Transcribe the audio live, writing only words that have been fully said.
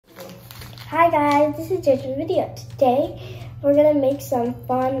Hi guys, this is JazM's video. Today we're gonna make some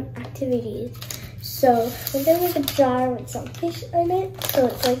fun activities. So we're gonna make a jar with some fish in it, so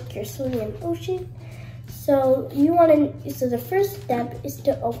it's like you're swimming in the ocean. So the first step is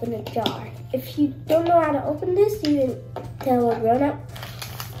to open a jar. If you don't know how to open this, you can tell a grown-up,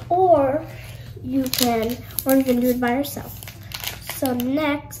 or you can do it by yourself. So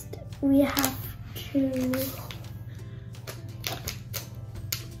next we have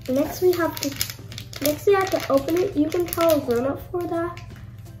to open it. You can tell a grown-up for that.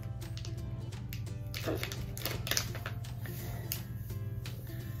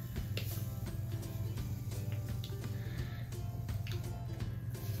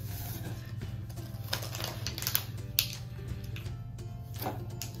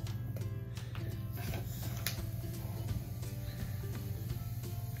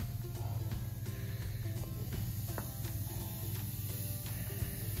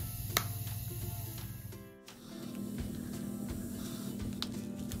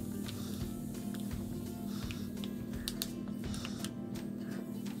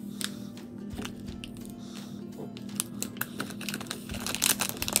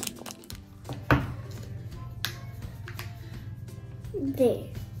 There.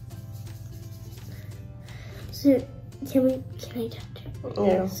 So can I touch it?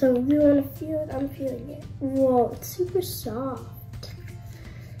 Yeah. So we want to feel it. I'm feeling it. Whoa, it's super soft.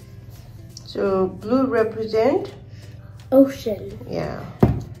 So blue represent ocean. Yeah.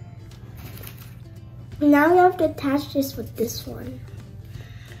 Now we have to attach this with this one.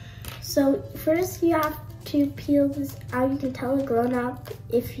 So first you have to peel this out. You can tell a grown-up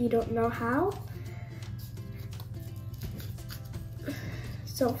if you don't know how.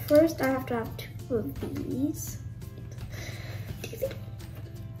 So first I have to have 2 of these.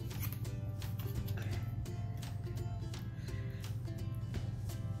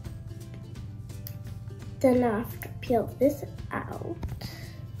 Then I have to peel this out.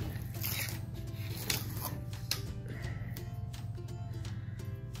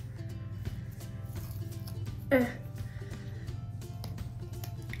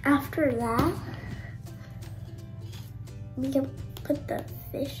 After that, we can put the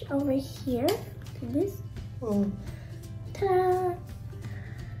fish over here. This. Ta-da!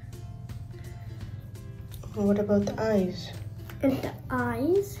 What about the eyes? And the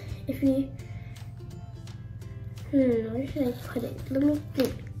eyes, if you, where should I put it? Let me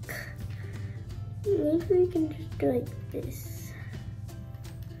think. Maybe we can just do like this.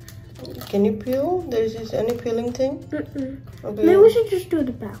 Can you peel? Is any peeling thing? Okay. Maybe we should just do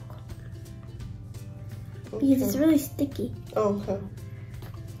the back. Okay. Because it's really sticky. Oh, okay.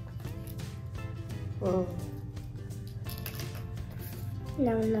 Oh.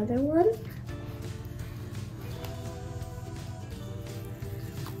 Now another one.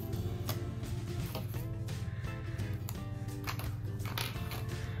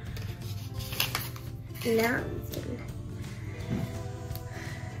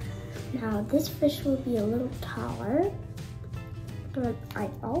 Now this fish will be a little taller than an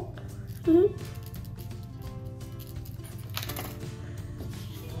eyeball.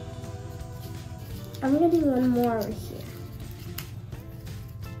 I'm gonna do one more over here.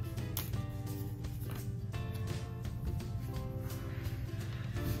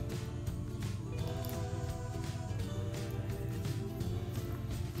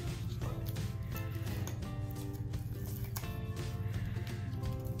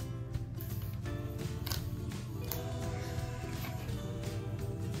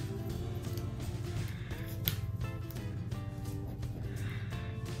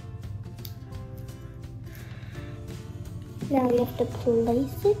 Now we have to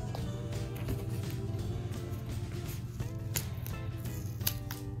place it.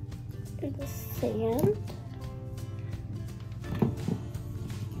 In the sand.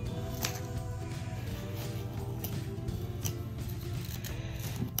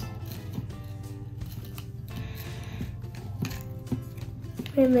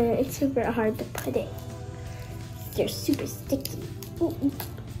 Wait a minute, it's super hard to put it. They're super sticky. Ooh.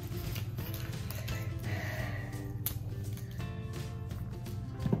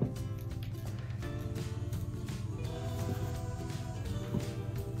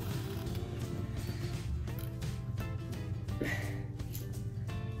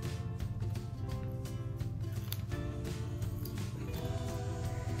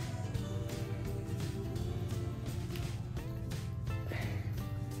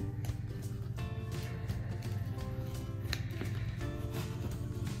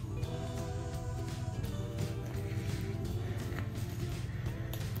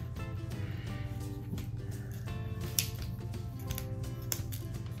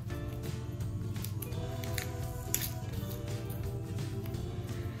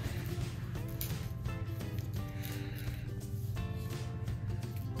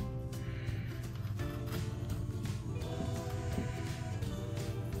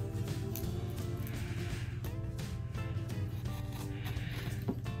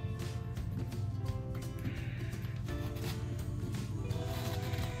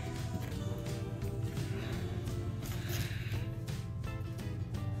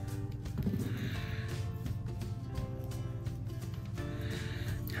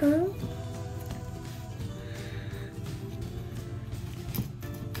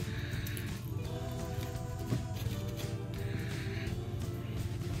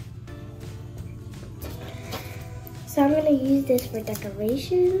 So I'm gonna use this for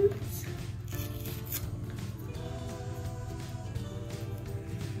decorations.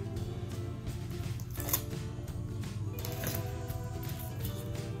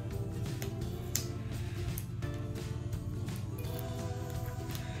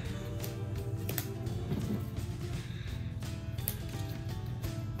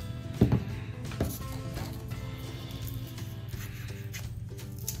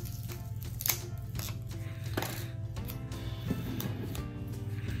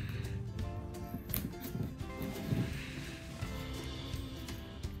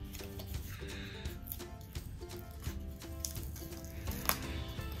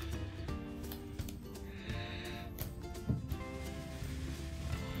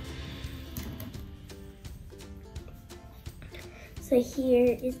 So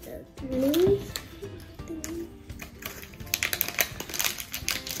here is the blue.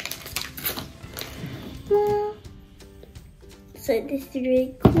 So this is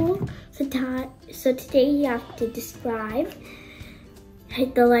really cool. So today you have to describe,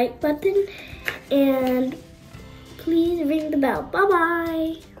 hit the like button, and please ring the bell.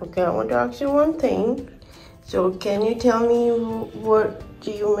 Bye-bye. Okay, I want to ask you one thing. So can you tell me what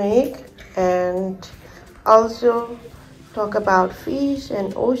do you make, and also talk about fish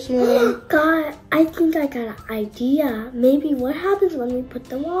and ocean? God, I think I got an idea. Maybe what happens when we put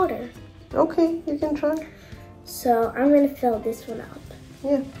the water? Okay, you can try. So I'm gonna fill this one up.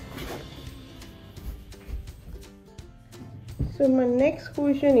 Yeah. So my next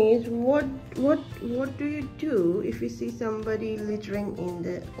question is, what do you do if you see somebody littering in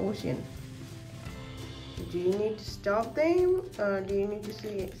the ocean? Do you need to stop them, or do you need to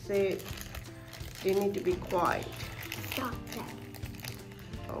say do you need to be quiet? Stop that.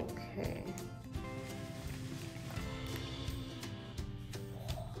 Okay.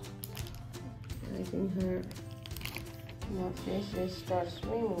 I think my fish just starts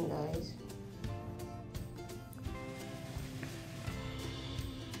swimming, guys.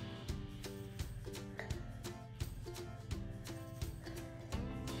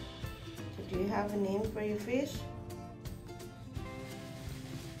 So do you have a name for your fish?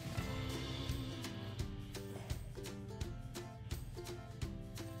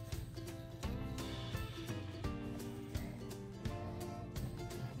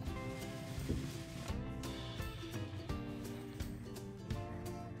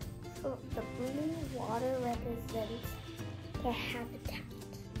 So the blue water represents their habitat.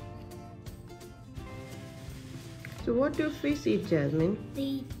 So what do fish eat, Jasmine? They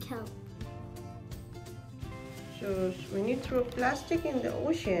eat kelp. So when you throw plastic in the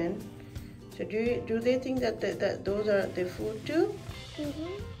ocean, so do they think that those are their food too?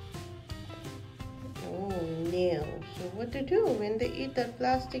 Mm-hmm. Oh no! So what to do when they eat that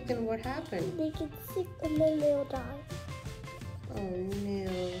plastic? Then what happens? They get sick and then they'll die. Oh no!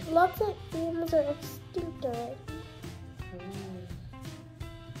 Lots of animals are extinct already.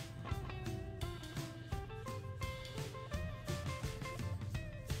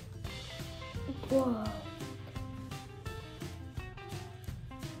 Whoa.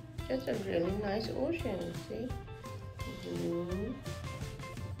 Just a really nice ocean, see? Blue.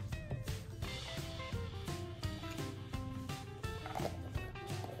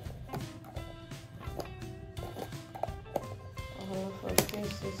 All of our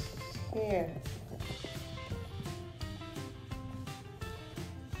faces here.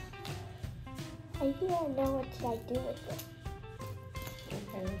 I think I know what should I do with it.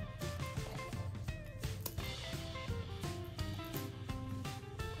 Okay.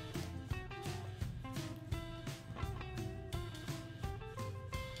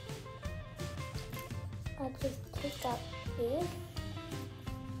 I'll just take out this.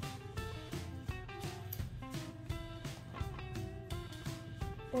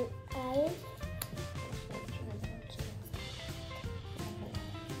 And eyes.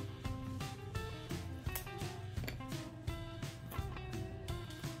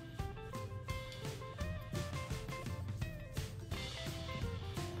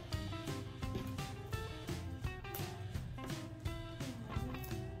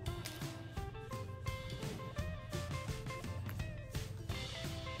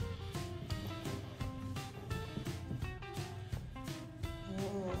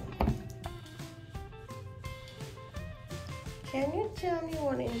 Can you tell me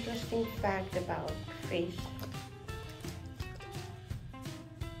one interesting fact about fish?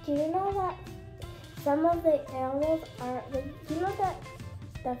 Do you know that some of the animals are, like, do you know that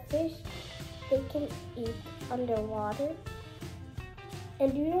the fish, they can eat underwater?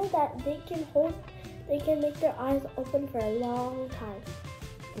 And do you know that they can make their eyes open for a long time?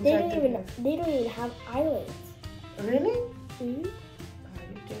 They don't even have eyelids. Really? Mm-hmm. Are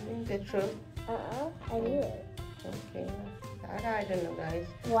you telling the truth? I knew it. Okay. That I don't know, guys.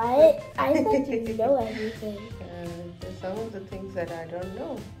 What? I thought you know everything. There's some of the things that I don't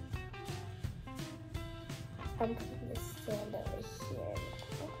know. I'm putting this stand over here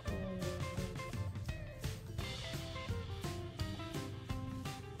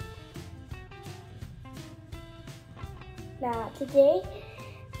now. Now, today,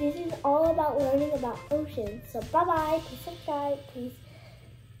 this is all about learning about oceans. So, bye-bye. Please subscribe. Please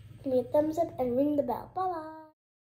give me a thumbs up and ring the bell. Bye-bye.